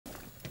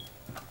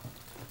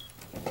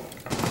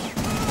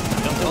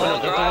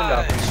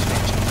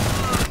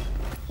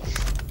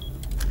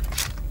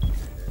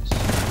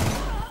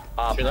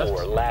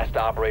4, last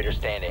operator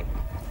standing.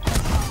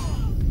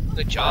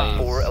 Good job.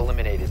 4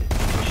 eliminated.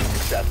 Mission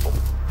successful.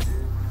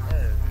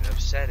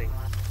 Upsetting.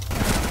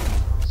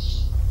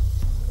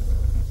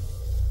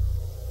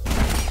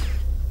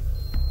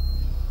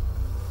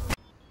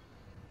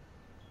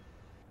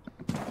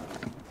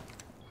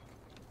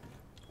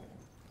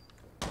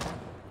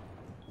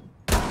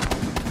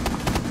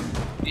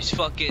 He's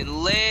fucking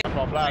lit.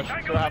 Flash.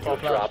 Drop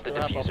the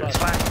diffuser.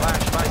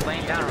 Flash,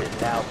 laying down.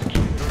 Is now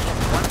secured.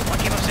 One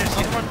came upstairs.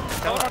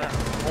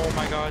 Oh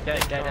my god.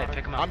 Dead.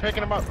 Pick him up. I'm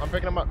picking him up.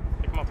 Pick him up,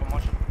 I'm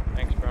watching.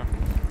 Thanks, bro.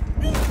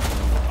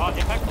 Oh,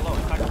 impact below,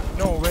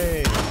 No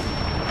way.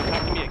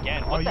 impacting me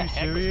again. What Are the you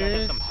heck? This guy has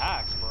serious? some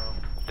hacks, bro.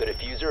 The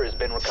diffuser has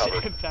been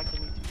recovered. Impacting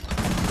me too.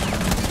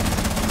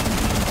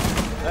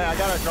 Hey, I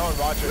got a drone.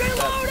 Watch it.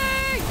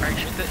 Reloading! Alright,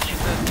 shoot the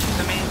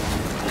main.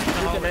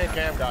 Shoot the main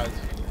cam, guys.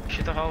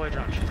 Shoot the hallway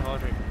drone. Go to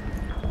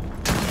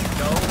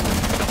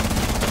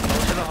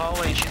the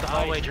hallway. Shoot the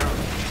hallway drone.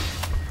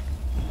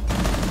 4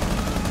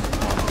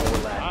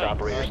 last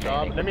operator Nice job.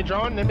 standing. Let me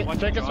drone.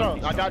 Take his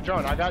drone. I got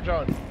drone.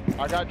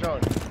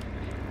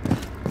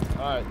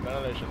 Alright,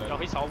 ventilation then. No,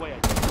 he's hallway.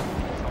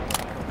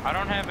 I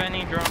don't have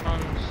any drones.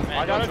 Man.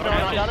 I got a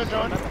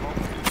drone.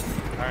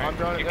 Alright. I'm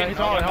droning. You Yeah, can he's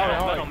hallway.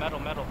 Metal.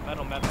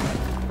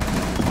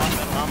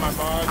 Got my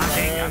bug.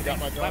 I'm Got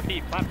my Plant drone.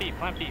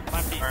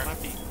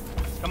 B.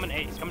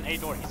 He's coming A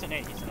door. He's in A.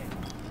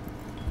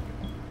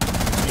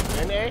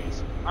 In A?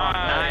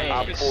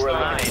 Op Nice. 4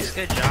 eliminated. Nice.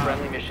 Good job.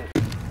 Friendly mission.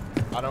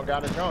 I don't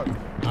got a drone.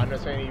 I'm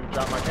just saying you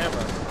dropped my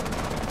camera.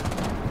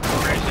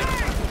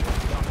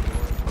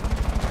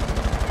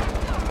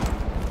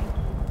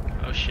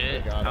 Oh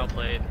shit. Got it. Well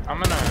played.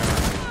 I'm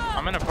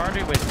in a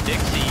party with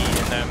Dixie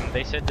and them.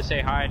 They said to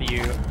say hi to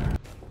you.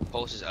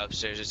 Pulse is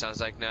upstairs, it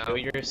sounds like now. Kill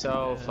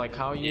yourself, like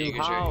how you,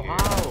 Jaeger's how?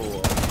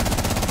 right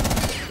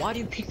Why do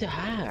you pick the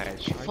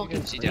hatch? You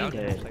fucking Is he down?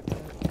 it.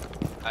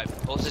 Alright,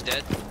 Pulse is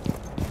dead.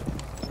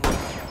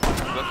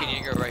 Rook and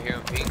Jaeger right here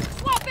on pink.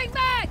 Swapping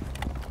back!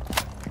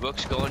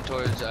 Rook's going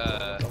towards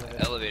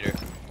elevator.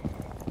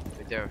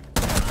 Right there.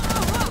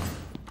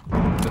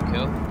 Good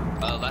kill.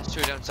 Last 2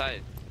 are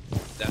downside.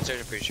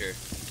 Downstairs I'm pretty sure.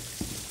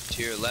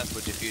 To your left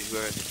with diffuser,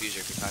 whoever has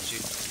diffuser, Kakashi.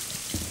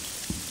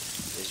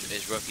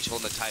 Is Rook, he's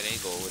holding a tight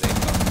angle with a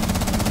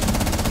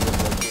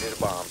Located a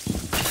bomb.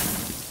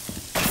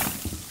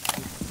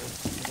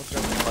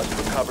 Must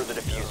recover the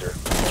diffuser.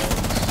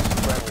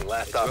 Friendly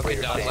last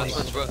operator down, standing. last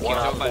one's Rook. One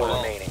Keep op going by 4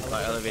 vault. remaining.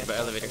 By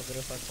elevator.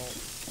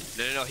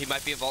 No, he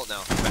might be in vault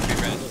now. Might be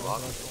red. No,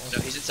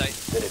 he's in sight.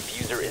 The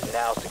diffuser is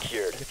now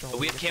secured. But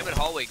we have cam in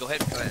hallway, go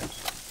ahead.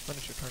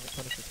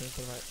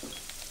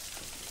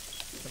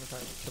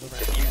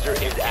 Diffuser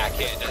is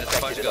active. Yeah, that's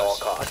Protected at all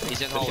costs.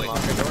 He's in hallway. Lock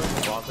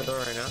the door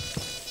right now.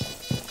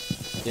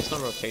 There's no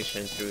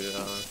rotation through the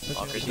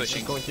lockers. He's He's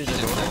pushing. just going through the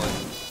He's in door. hallway.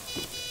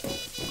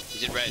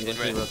 He's in red, He's in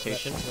going red. through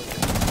rotation.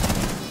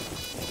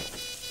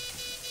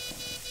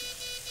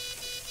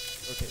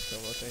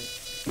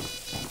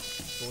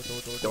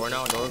 Door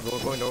now,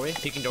 going doorway,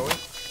 peeking doorway.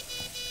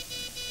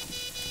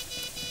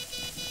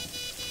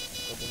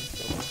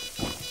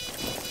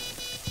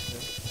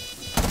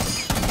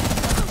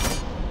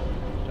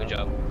 Good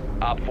job.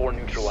 Op 4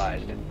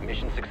 neutralized.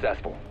 Mission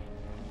successful.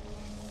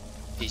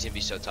 He's gonna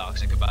be so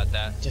toxic about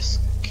that. Just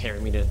carry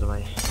me to the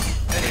way.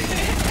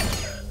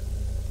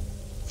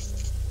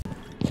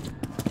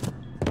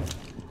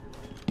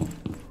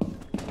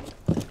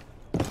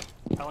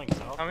 Telling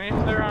south. I mean,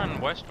 if they're on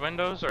west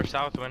windows or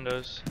south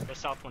windows. They're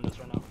south windows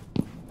right now.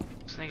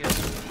 This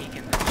nigga's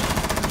peeking.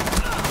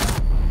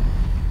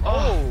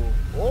 Oh,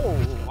 What?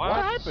 what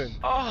happened?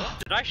 Oh,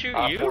 did I shoot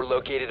Op you? 4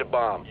 located a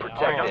bomb.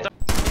 Protect it.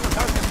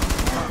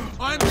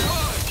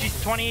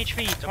 She's 20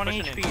 HP,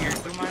 20 pushing HP. You're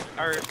through mine,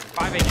 or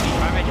 5 HP,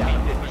 5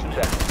 HP.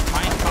 Success.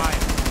 Mine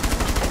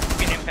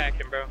 5. You can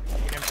impact him, bro. You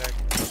can impact.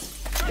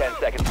 10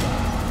 seconds.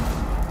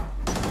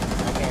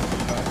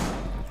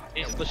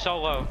 He's so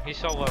low. He's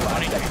so low. 5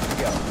 20 seconds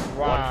to go.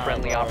 Wow, One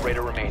friendly bro.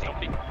 operator remaining.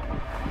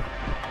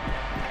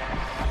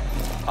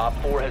 Op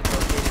 4 has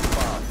located a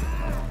bomb.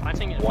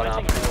 One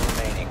op 4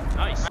 remaining.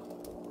 Nice.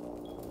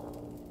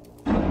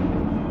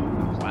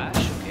 Flash,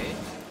 okay.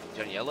 He's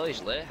on yellow,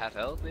 he's lit, half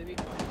health maybe.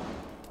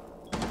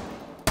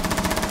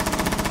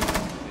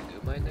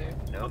 Good mine there?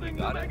 No,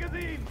 got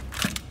it.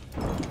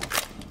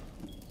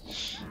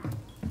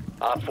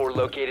 Op 4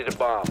 located a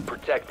bomb.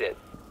 Protect it.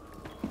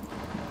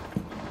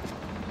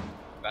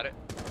 Got it.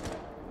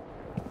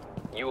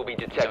 You will be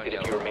detected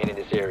if you remain in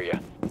this area.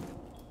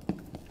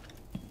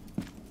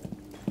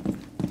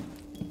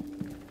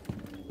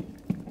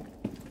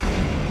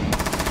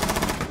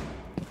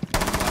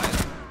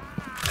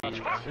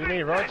 You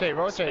need rotate.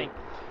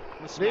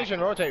 Legion,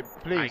 rotate,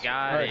 please. I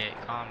got Hurry. it.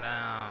 Calm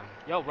down.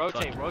 Yo,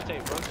 rotate.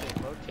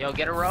 Yo,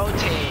 get a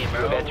rotate,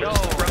 bro. You have entered Yo,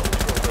 the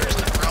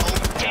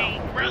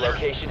rotate, Your brother.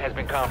 location has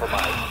been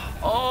compromised.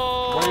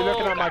 Oh. Were you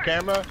looking at my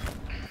camera?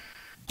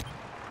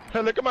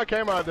 Hey, look at my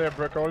camera out there,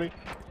 Breccoli.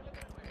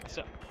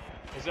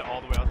 Is it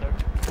all the way out there?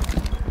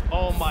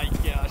 Oh my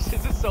gosh,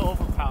 this is so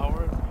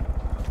overpowered.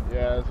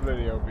 Yeah, it's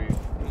really OP.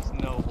 There's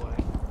no way.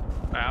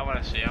 I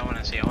wanna see.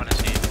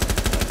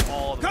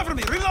 All the Cover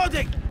me,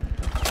 reloading!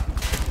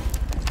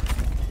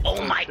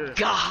 Oh my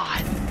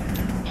god!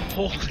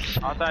 Holy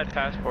Outside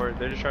passport,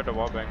 they just tried to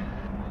wallbang.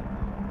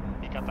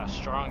 He got that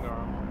strong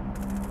arm.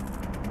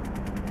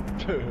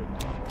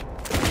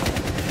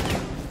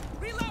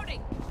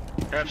 Reloading.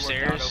 They're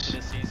upstairs. Open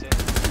this season.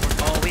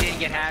 Oh, we didn't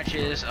get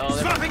hatches. Oh,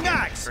 they're Swapping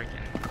mags! freaking.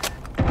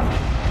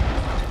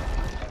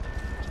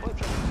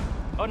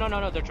 Oh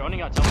no, they're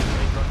droning out tellers.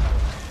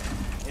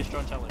 It's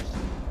drone tellers.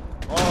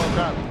 Oh,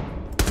 crap.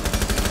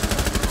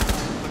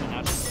 Putting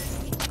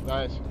hatches.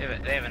 Nice.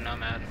 They have a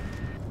nomad.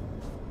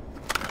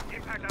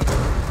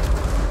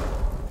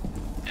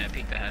 Yeah,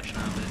 peek the hatch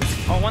now, but...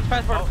 Oh, one's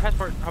passport,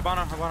 passport.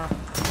 Habana.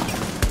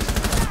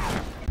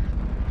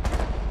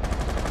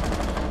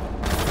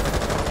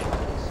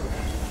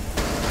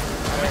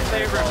 Tell me if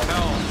they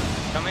repel.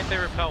 Tell me if they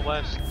repel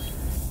west.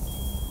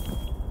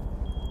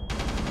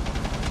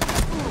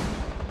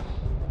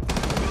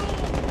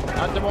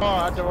 Out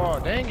the wall.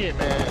 Dang it,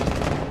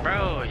 man.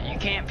 Bro, you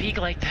can't peek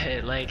like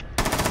that, like...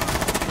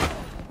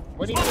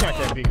 What do you mean I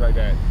can't peek like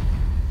that?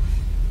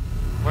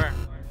 Where?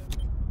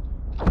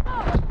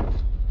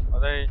 Are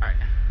they? Alright.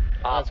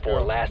 Op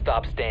 4, last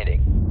stop standing.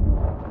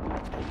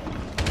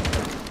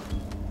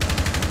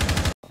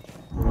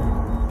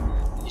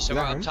 He's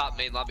somewhere up top,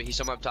 main lobby. He's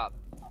somewhere up top.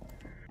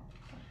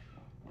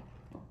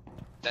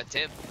 That's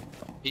him.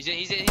 He's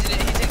in,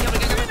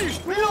 coming.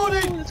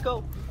 Reloading! Let's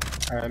go.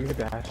 Alright, let me get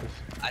the hashes.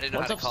 I didn't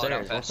know how to call it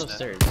out fast enough.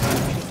 upstairs?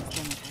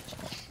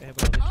 Oh, there.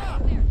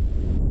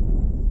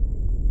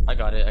 I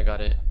got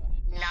it.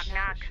 Knock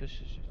knock.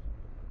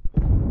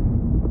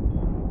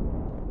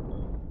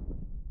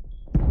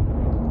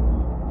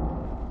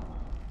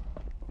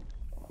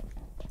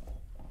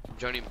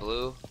 Joining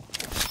blue.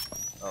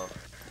 Oh.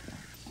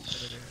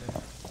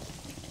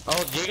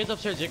 Oh, Jaco's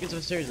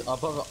upstairs,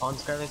 above, on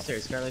Skylight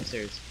stairs.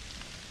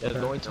 They're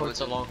going towards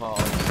the long hall.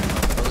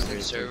 Close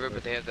the server,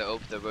 but they have to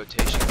open the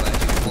rotation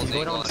glass. You can hold He's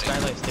going angle on on it.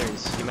 Skylight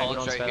stairs. He might be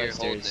Colin's on right here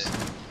Skylight holding stairs.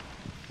 it.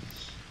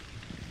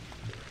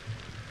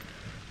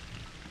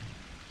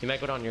 He might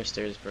go down your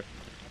stairs, bro.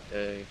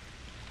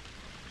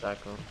 Back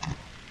on.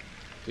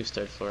 Do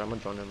third floor. I'm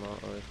gonna drone him out.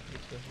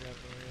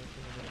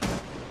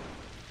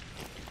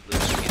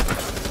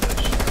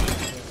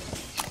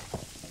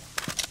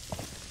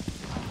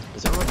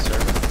 Is everyone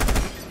server?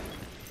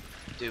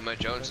 Dude, my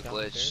drone's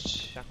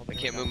glitched. I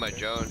can't move my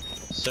drone.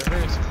 Server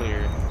is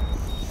clear.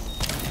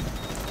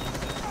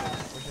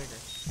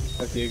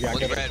 Let's see, you got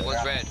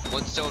One's red.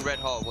 One's still in red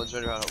hall.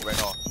 Red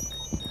hall.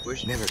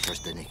 Where's Never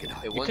trust the naked eye.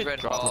 Hey, one's could red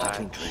drop hall.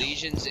 that.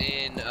 Legion's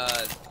in,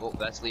 well,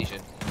 that's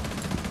Legion.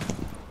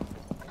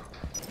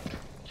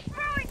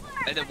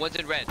 And then one's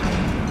in red.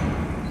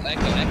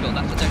 Echo,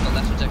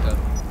 last one's Echo.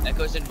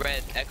 Echo's in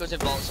red. Echo's in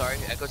vault, sorry.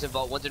 Echo's in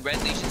vault. One's in red.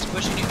 Legion's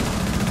pushing you.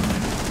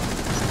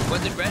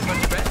 One's in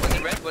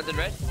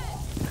red.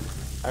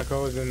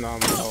 Echo is in,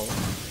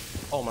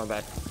 Oh my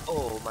bad.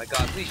 Oh my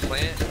god, please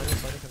plant.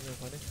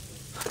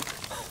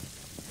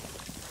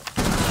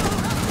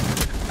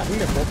 I think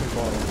they're both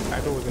involved.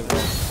 Echo was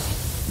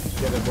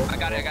involved. Yeah, they're both I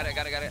got involved.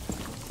 it.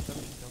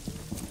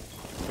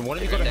 And what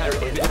did you go to hatch?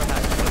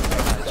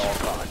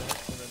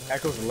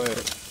 Echo's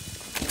lit.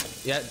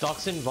 Yeah,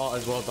 Doc's in vault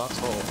as well. Doc's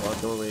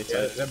vault. Doorway.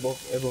 Yeah, they're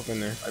both in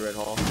there. I read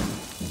hall.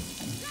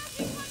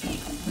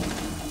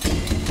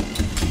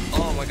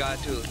 Oh my god,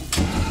 dude.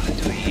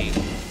 Dude,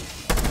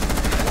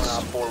 One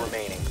Op 4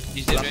 remaining.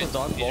 he's in Last red. one's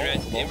dog, He's in red.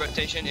 vault. In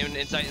rotation.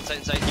 Inside. He's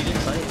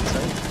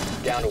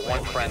inside. Down to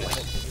one friendly.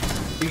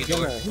 He's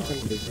gonna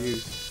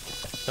defuse.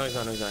 No, he's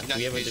not. Not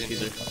We have a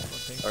defusing.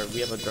 diffuser. Or we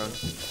have a drone.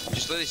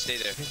 Just literally stay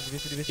there.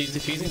 He's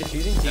defusing. He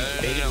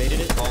No. baited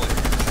it. Forward.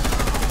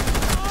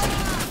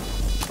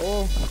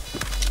 Oh,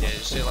 Yeah,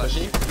 just stay alive.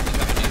 Pushing. He's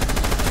coming to you.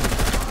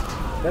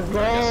 let's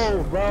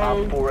go, bro.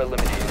 Op 4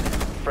 eliminated.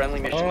 Friendly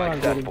mission Oh, I'm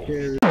getting successful.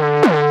 carried.